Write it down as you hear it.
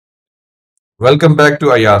Welcome back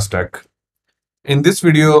to IAS Tech. In this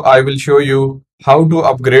video, I will show you how to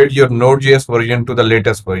upgrade your Node.js version to the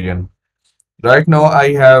latest version. Right now,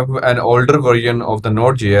 I have an older version of the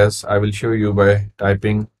Node.js. I will show you by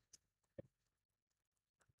typing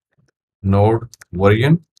Node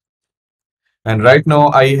version. And right now,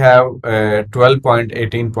 I have a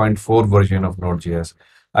 12.18.4 version of Node.js.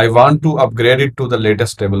 I want to upgrade it to the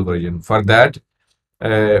latest stable version. For that,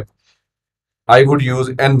 uh, I would use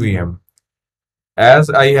NVM. As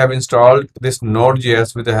I have installed this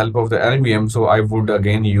Node.js with the help of the NVM, so I would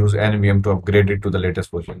again use NVM to upgrade it to the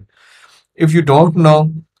latest version. If you don't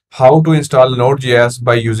know how to install Node.js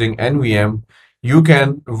by using NVM, you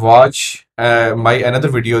can watch my another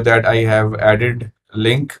video that I have added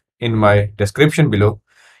link in my description below.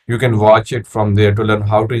 You can watch it from there to learn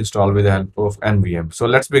how to install with the help of NVM. So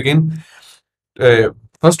let's begin. Uh,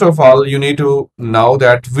 First of all, you need to know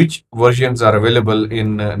that which versions are available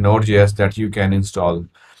in Node.js that you can install.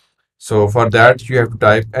 So for that, you have to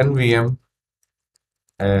type nvm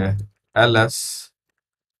ls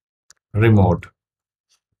remote.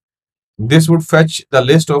 This would fetch the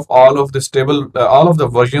list of all of the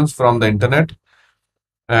versions from the internet,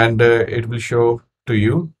 and it will show to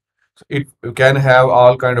you. It can have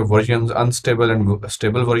all kind of versions, unstable and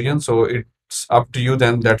stable versions. So it's up to you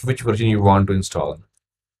then that which version you want to install.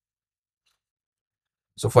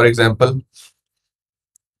 So for example,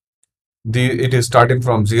 it is starting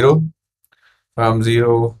from zero. From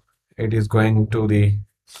zero, it is going to the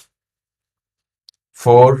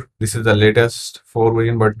 4. This is the latest 4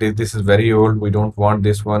 version, but this is very old. We don't want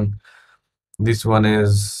this one. This one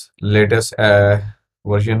is latest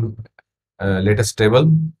version, latest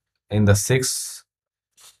stable in the 6.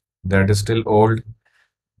 That is still old.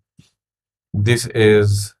 This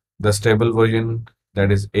is the stable version,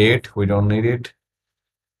 that is 8. We don't need it.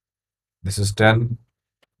 This is 10.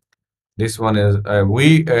 This one is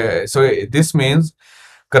so this means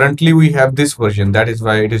currently we have this version. That is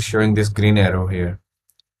why it is showing this green arrow here.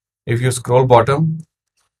 If you scroll bottom,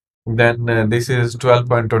 then this is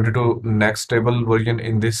 12.22 next stable version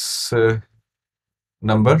in this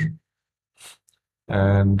number.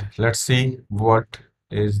 And let's see what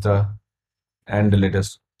is the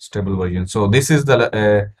latest stable version. So this is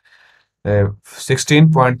the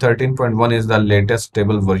 16.13.1 is the latest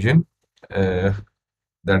stable version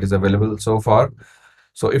that is available so far.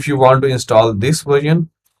 So if you want to install this version,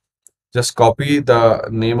 just copy the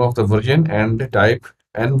name of the version and type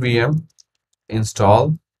nvm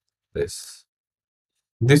install this.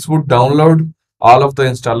 This would download all of the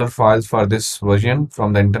installer files for this version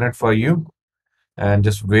from the internet for you, and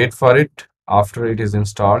just wait for it. After it is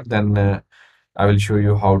installed, then I will show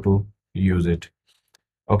you how to use it.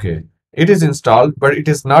 Okay, it is installed, but it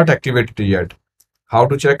is not activated yet. How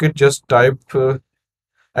to check it? Just type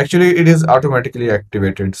actually it is automatically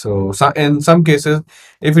activated. So in some cases,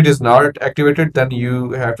 if it is not activated, then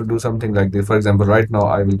you have to do something like this. For example, right now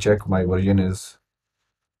I will check my version is.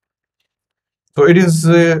 So it is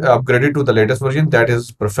upgraded to the latest version. That is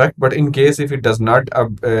perfect. But in case if it does not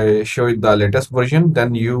show the latest version,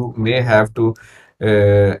 then you may have to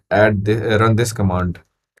run this command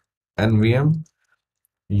nvm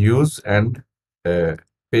use and uh,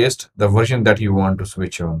 paste the version that you want to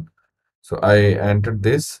switch on. So I entered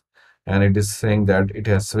this, and it is saying that it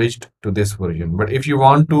has switched to this version. But if you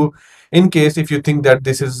want to, in case if you think that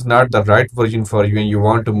this is not the right version for you and you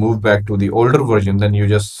want to move back to the older version, then you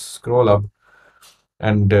just scroll up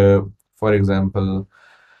and for example,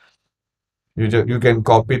 you can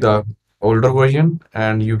copy the older version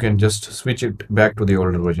and you can just switch it back to the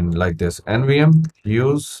older version like this nvm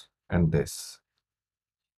use and this.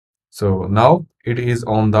 So now it is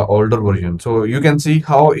on the older version. So you can see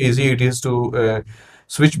how easy it is to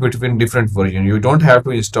switch between different versions. You don't have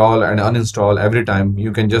to install and uninstall every time.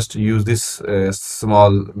 You can just use this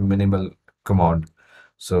small minimal command.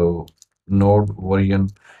 So node version,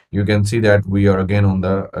 you can see that we are again on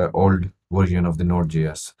the old version of the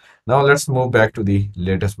Node.js. Now let's move back to the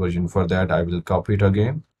latest version. For that, I will copy it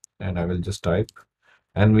again and I will just type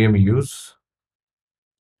nvm use.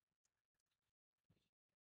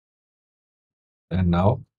 And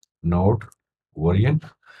now node version.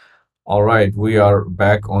 All right, we are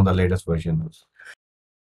back on the latest version.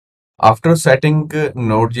 After setting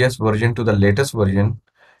Node.js version to the latest version,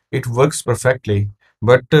 it works perfectly.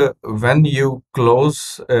 But when you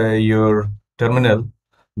close your terminal,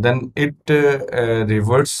 then it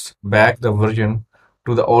reverts back the version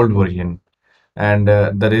to the old version. And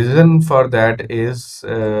the reason for that is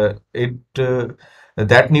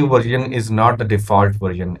that new version is not the default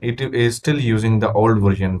version. It is still using the old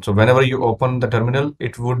version. So whenever you open the terminal,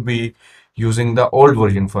 it would be using the old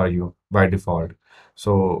version for you by default.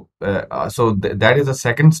 So that is the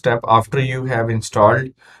second step. After you have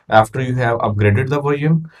installed, after you have upgraded the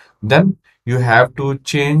version, then you have to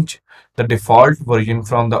change the default version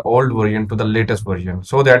from the old version to the latest version,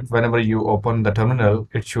 so that whenever you open the terminal,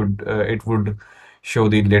 it would show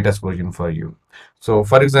the latest version for you. So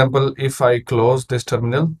for example, if I close this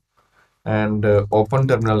terminal and open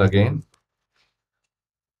terminal again,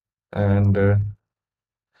 and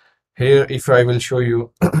here, if I will show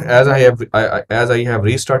you, as I have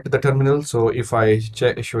restarted the terminal, so if I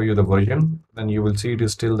show you the version, then you will see it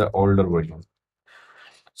is still the older version.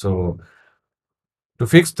 So to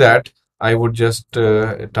fix that, I would just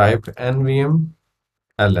type NVM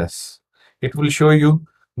ls. It will show you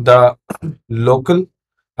the local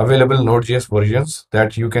available Node.js versions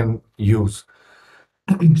that you can use.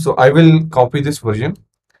 So I will copy this version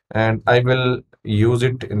and I will use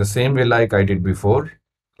it in the same way like I did before,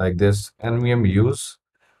 like this NVM use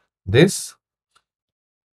this.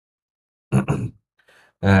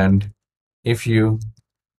 And if you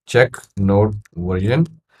check node version,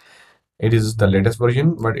 it is the latest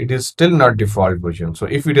version, but it is still not default version. So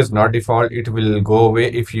if it is not default, it will go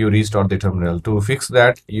away if you restart the terminal. To fix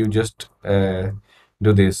that, you just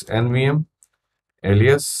do this nvm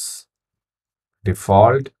alias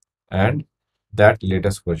default and that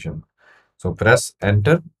latest version. So press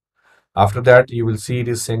enter. After that, you will see it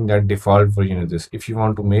is saying that default version is this. If you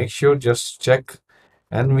want to make sure, just check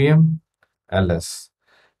nvm ls.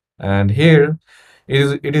 And here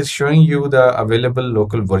it is showing you the available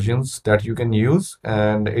local versions that you can use,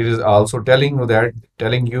 and it is also telling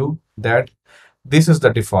you that this is the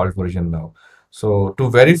default version now. So to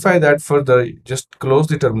verify that further, just close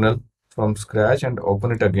the terminal from scratch and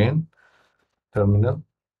open it again, terminal,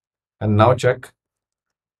 and now check.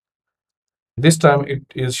 This time it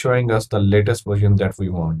is showing us the latest version that we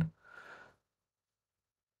want.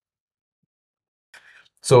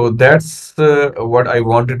 So that's what I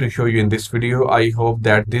wanted to show you in this video. I hope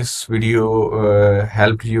that this video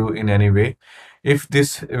helped you in any way. If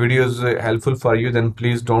this video is helpful for you, then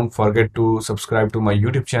please don't forget to subscribe to my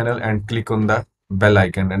YouTube channel and click on the bell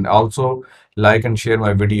icon, and also like and share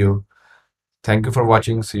my video. Thank you for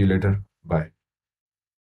watching. See you later. Bye.